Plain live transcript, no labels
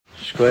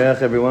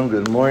Shkoyach, everyone.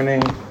 Good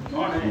morning.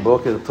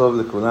 Boker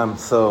tov lekulam.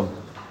 So,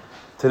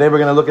 today we're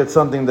going to look at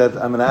something that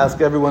I'm going to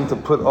ask everyone to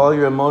put all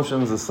your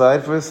emotions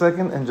aside for a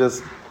second and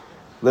just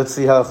let's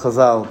see how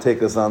Chazal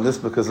take us on this,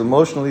 because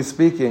emotionally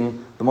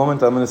speaking, the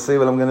moment I'm going to say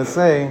what I'm going to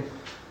say,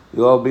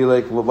 you'll all be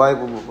like, well,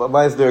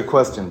 why is there a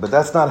question? But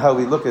that's not how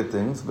we look at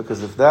things,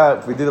 because if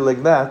we did it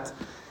like that,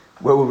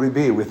 where would we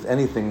be with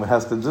anything that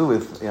has to do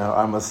with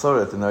our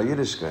Masoret and our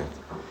Yiddishkeit?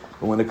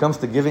 But when it comes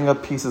to giving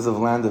up pieces of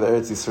land of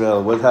Eretz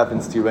Yisrael, what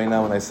happens to you right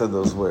now when I said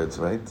those words,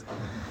 right?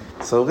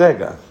 So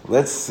Rega,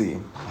 let's see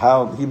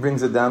how he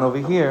brings it down over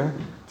here.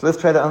 So let's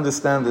try to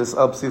understand this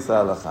al bsis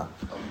halacha.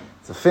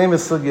 It's a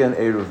famous sugya in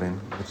Eruvin,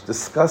 which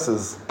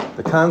discusses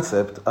the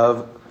concept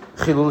of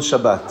chilul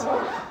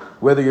Shabbat.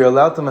 Whether you're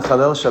allowed to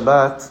mechalel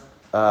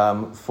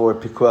Shabbat for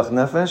pikuach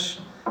nefesh,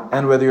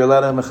 and whether you're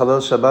allowed to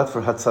mechalel Shabbat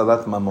for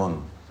hatzalat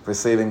mamon, for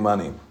saving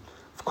money.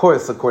 Of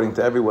course, according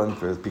to everyone,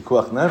 for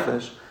pikuach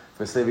nefesh,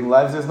 for saving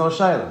lives, there's no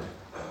shayla.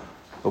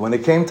 But when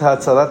it came to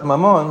hatzalat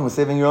mamon, with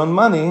saving your own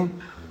money,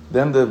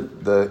 then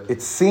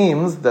it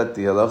seems that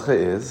the halacha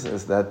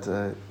is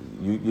that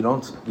you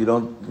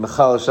don't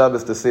mechal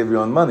Shabbos to save your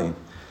own money.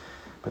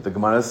 But the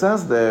Gemara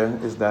says there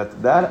is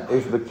that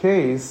is the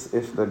case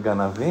if the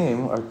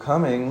ganavim are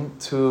coming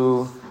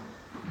to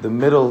the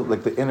middle,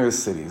 like the inner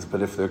cities.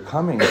 But if they're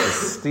coming to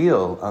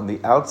steal on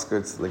the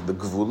outskirts, like the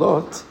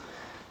gvulot,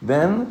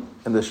 then,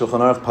 and the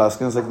Shulchan Aruch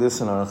paskins like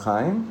this in Orach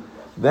Chaim,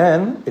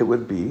 then it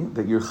would be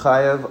that you're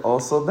chayav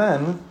also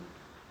then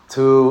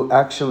to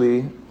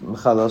actually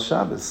mechalel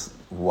Shabbos.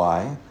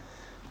 Why?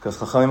 Because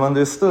Chachamim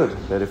understood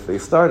that if they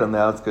start on the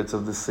outskirts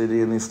of the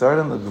city and they start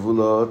on the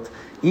gvulot,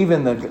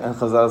 even the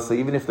Chazal say,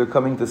 even if they're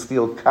coming to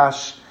steal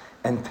kash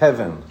and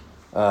teven,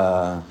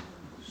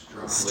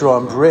 straw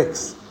and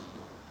bricks,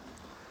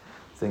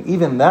 saying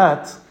even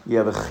that you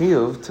have a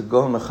chiyuv to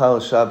go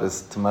mechal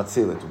Shabbos to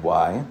matzil it.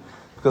 Why?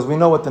 Because we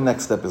know what the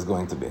next step is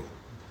going to be.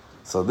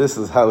 So this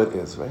is how it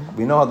is, right?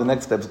 We know how the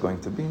next step is going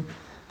to be.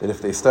 That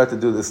if they start to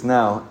do this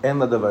now, en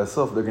ladavar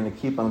sof, they're going to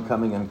keep on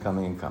coming and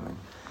coming and coming.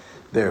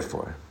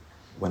 Therefore,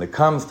 when it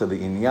comes to the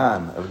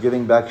inyan of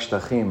giving back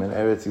shtachim in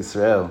Eretz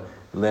Yisrael,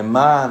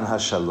 leman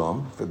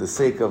hashalom, for the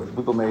sake of,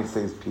 people may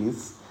say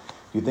peace,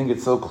 you think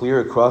it's so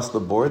clear across the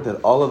board that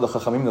all of the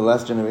chachamim, the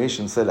last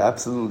generation, said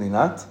absolutely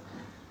not?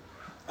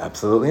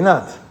 Absolutely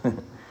not.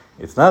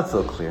 It's not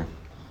so clear.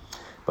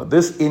 But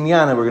this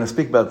inyan, and we're going to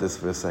speak about this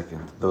for a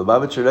second. The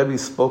Lubavitcher Rebbe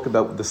spoke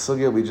about the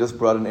sugya we just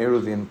brought in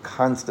Eruvin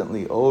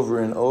constantly, over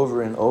and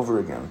over and over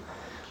again.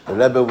 The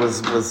Rebbe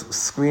was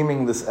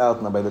screaming this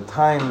out. Now, by the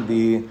time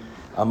the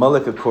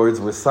Amalek Accords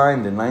were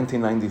signed in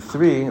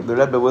 1993, the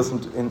Rebbe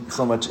wasn't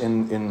so much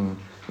in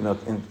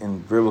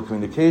verbal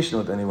communication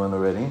with anyone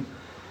already.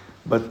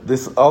 But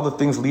all the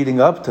things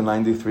leading up to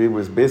 93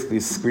 was basically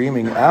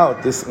screaming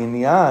out this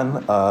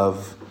inyan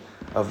of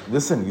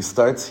listen, you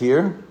start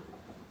here.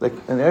 Like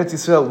in Eretz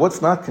Yisrael,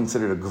 what's not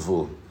considered a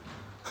gvul?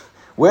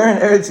 Where in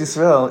Eretz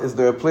Yisrael is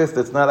there a place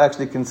that's not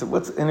actually considered?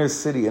 What's inner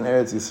city in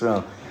Eretz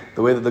Yisrael?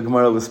 The way that the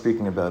Gemara was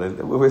speaking about it.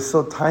 We're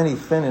so tiny,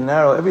 thin, and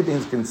narrow.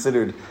 Everything's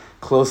considered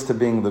close to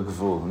being the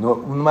gvul. No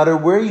matter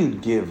where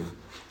you'd give,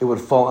 it would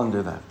fall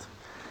under that.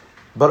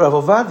 But Rav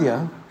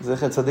Ovadia,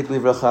 Zecher Tzadik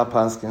Livracha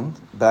Paskin,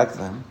 back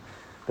then,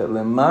 that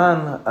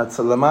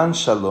leman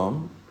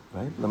shalom,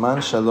 right?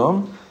 Leman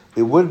shalom,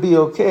 it would be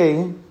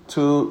okay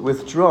to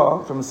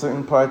withdraw from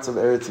certain parts of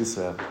Eretz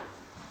Yisrael.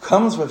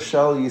 Comes Rav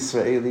Shaul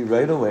Yisraeli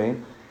right away,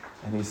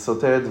 and he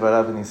soter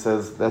dvarav, and he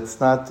says that's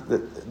not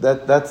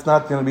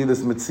going to be this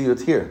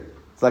mitziut here.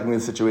 It's not going to be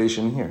the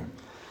situation here.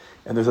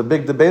 And there's a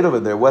big debate over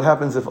there. What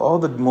happens if all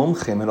the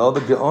mumchim and all the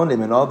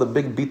geonim and all the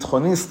big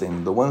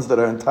bitchonistim, the ones that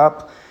are on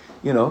top,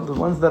 the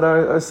ones that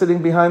are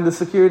sitting behind the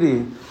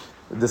security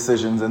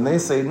decisions, and they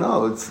say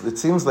no, it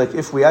seems like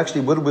if we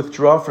actually would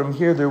withdraw from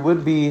here, there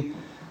would be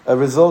a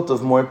result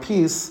of more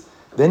peace.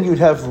 Then you'd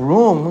have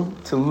room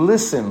to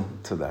listen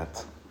to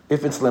that,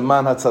 if it's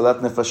leman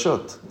hatzalat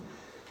nefashot.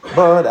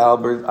 But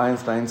Albert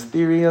Einstein's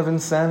theory of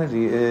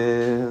insanity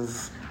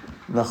is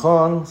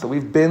nachon. So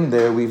we've been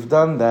there, we've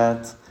done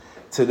that.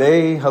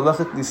 Today,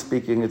 halachically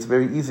speaking, it's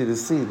very easy to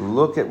see.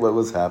 Look at what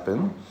was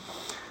happened,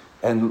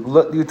 and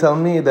you tell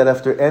me that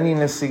after any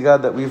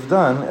nesiga that we've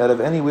done, out of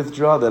any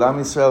withdrawal that Am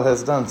Yisrael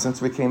has done since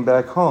we came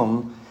back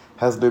home,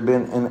 has there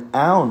been an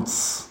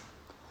ounce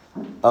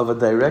of a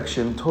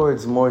direction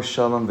towards more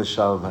shalom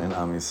v'shalva in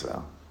Am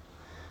Yisrael?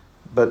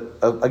 But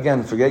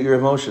again, forget your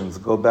emotions.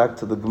 Go back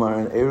to the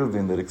Gemara in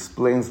Eruvin that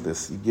explains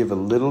this. You give a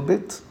little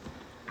bit,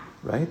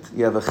 right?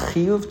 You have a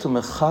chiyuv to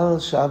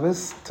mechal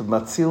Shabbos, to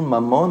matzil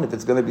mamon, if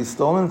it's going to be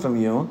stolen from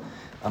you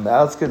on the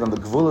outskirts, on the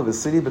gvul of the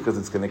city, because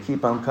it's going to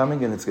keep on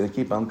coming, and it's going to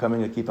keep on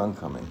coming and keep on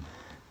coming.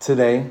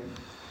 Today,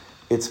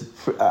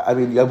 I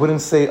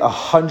wouldn't say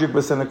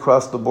 100%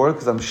 across the board,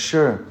 because I'm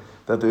sure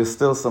that there's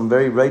still some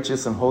very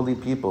righteous and holy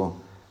people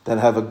that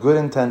have a good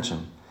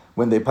intention.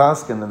 When they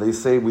paskin and they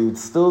say, we would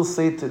still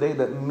say today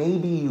that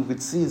maybe you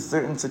could see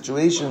certain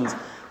situations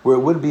where it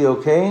would be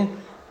okay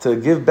to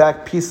give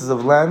back pieces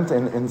of land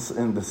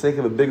in the sake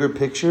of a bigger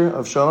picture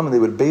of shalom, and they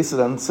would base it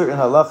on certain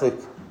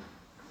halachic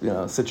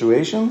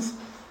situations,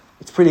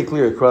 it's pretty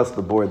clear across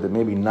the board that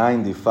maybe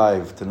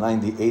 95 to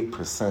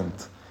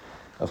 98%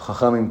 of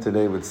Chachamim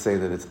today would say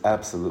that it's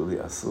absolutely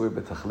asur,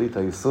 betachlit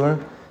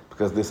ha'isur,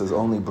 because this has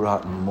only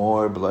brought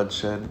more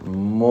bloodshed,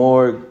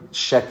 more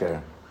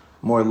sheker,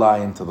 more lie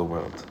into the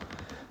world.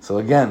 So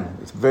again,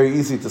 it's very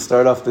easy to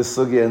start off this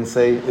sugya and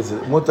say, is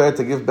it mutar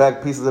to give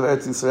back pieces of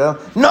Eretz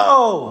Yisrael?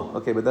 No!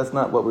 Okay, but that's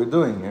not what we're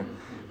doing here.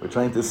 We're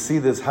trying to see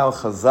this, how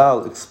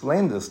Chazal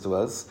explained this to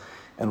us,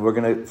 and we're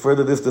going to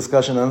further this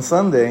discussion on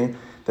Sunday,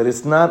 that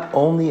it's not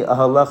only a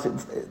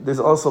halach, there's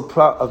also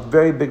a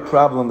very big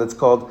problem that's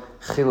called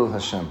Chilul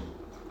Hashem.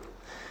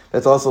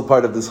 That's also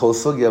part of this whole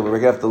sugya, where we're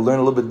going to have to learn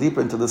a little bit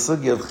deeper into the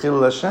sugya of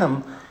Chilul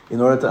Hashem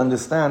in order to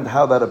understand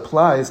how that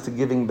applies to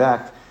giving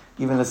back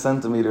even a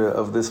centimeter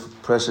of this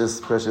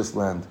precious, precious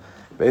land.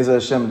 Be'ezah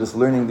Hashem, just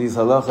learning these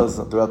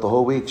halachas throughout the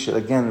whole week should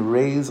again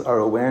raise our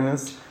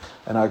awareness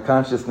and our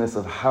consciousness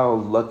of how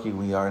lucky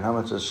we are and how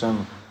much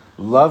Hashem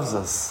loves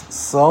us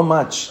so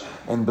much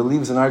and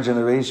believes in our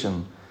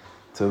generation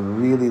to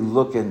really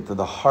look into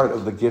the heart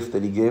of the gift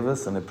that He gave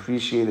us and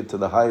appreciate it to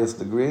the highest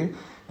degree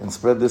and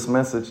spread this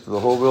message to the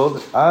whole world.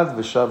 Ad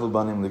v'shavu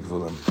banim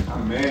likvulam.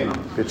 Amen.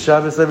 Good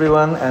Shabbos,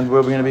 everyone, and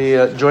we're going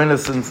to be join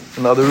us in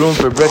the other room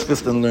for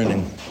breakfast and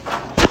learning.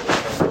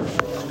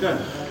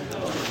 Good.